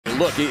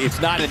look, it's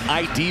not an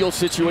ideal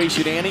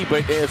situation, Annie,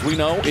 but as we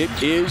know, it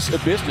is a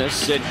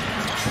business, and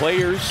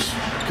players,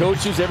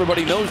 coaches,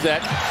 everybody knows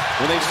that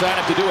when they sign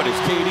up to do it. As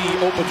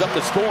KD opens up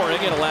the scoring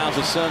and allows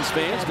the Suns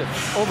fans to...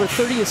 Over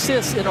 30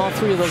 assists in all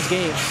 3 of those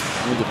games.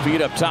 With the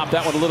feet up top,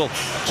 that one a little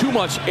too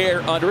much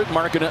air under it.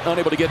 Markin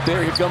unable to get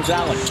there. Here comes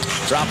Allen.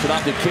 Drops it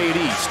off to KD.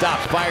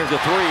 Stops, fires the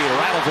 3, and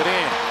rattles it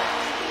in.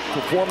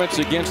 Performance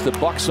against the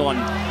Bucks on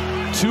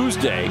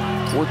Tuesday.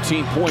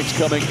 14 points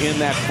coming in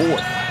that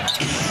fourth.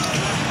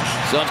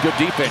 Suns good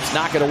defense.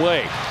 Knock it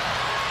away.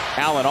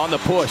 Allen on the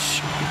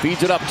push.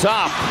 Feeds it up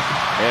top.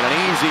 And an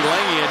easy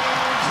lay-in.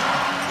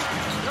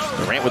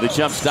 Durant with a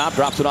jump stop.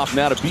 Drops it off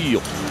now to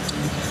Beal.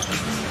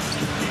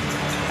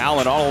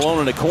 Allen all alone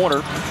in the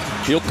corner.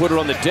 He'll put it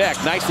on the deck.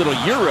 Nice little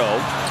Euro.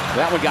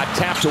 That one got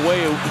tapped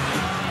away.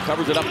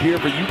 Covers it up here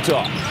for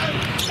Utah.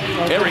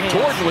 Eric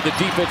Gordon with the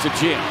defensive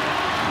jam.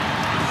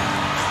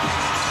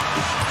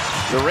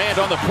 Durant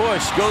on the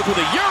push. Goes with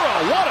a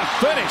Euro. What a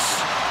finish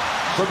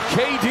from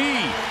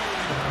KD.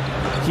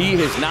 He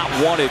has not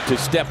wanted to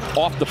step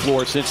off the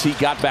floor since he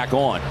got back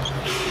on.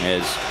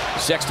 As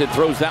Sexton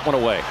throws that one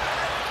away.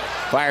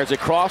 Fires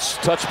across,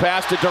 touch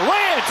pass to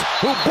Durant,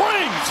 who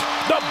brings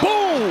the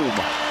boom.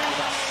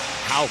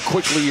 How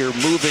quickly you're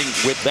moving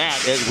with that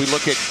as we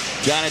look at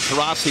Giannis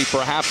Taurasi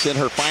perhaps in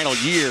her final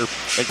year,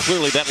 and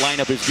clearly that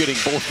lineup is getting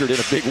bolstered in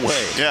a big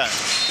way. Yeah,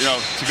 you know,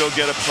 to go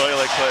get a play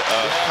like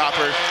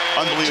Copper,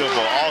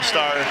 unbelievable,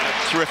 all-star,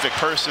 terrific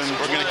person.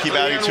 We're going to keep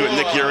adding to it.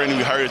 Nick Urin, who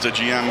we hired as a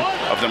GM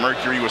of the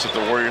Mercury, was at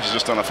the Warriors, has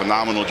just done a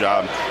phenomenal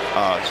job.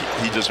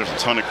 He deserves a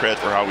ton of credit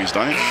for how he's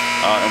done it,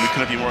 and we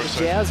couldn't be more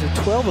excited. Jazz are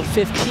 12 of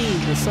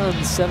 15, the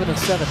Suns 7 of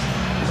 7.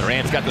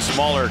 Durant's got the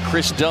smaller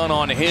Chris Dunn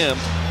on him.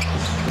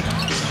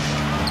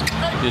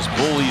 Just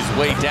bullies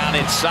way down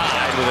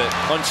inside with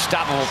an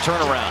unstoppable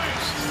turnaround.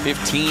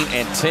 15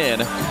 and 10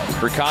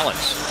 for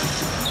Collins.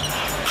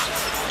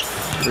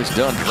 Chris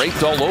Dunn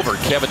draped all over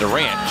Kevin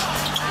Durant.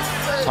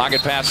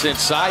 Pocket pass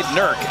inside.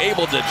 Nurk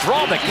able to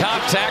draw the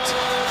contact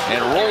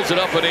and rolls it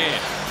up and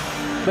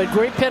in. But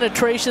great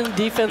penetration.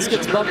 Defense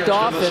gets bumped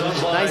off,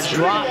 and nice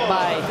drop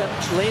by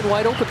lane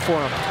wide open for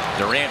him.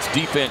 Durant's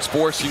defense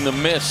forcing the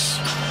miss.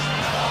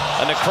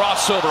 And the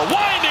crossover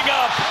winding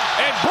up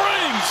and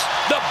brings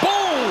the boom.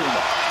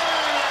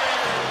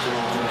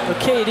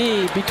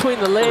 KD between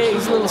the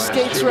legs, little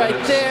skates right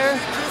there.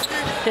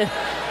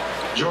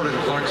 Jordan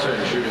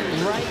Clarkson shooting.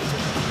 Right.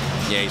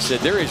 Yeah, he said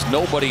there is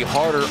nobody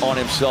harder on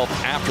himself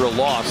after a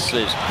loss.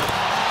 Says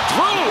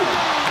Drew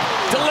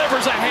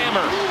delivers a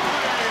hammer.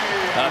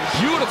 A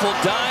beautiful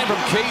dime from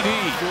KD.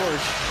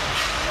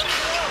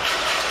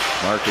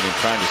 Marketing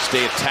trying to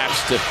stay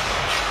attached to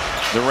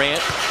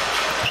Durant.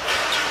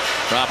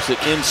 Drops it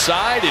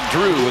inside, and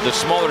Drew with a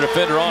smaller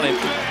defender on him.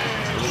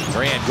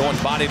 Durant going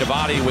body to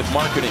body with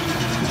Marketing.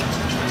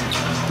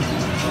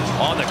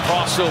 On the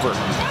crossover,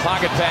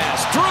 pocket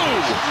pass. Drew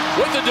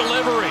with the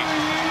delivery.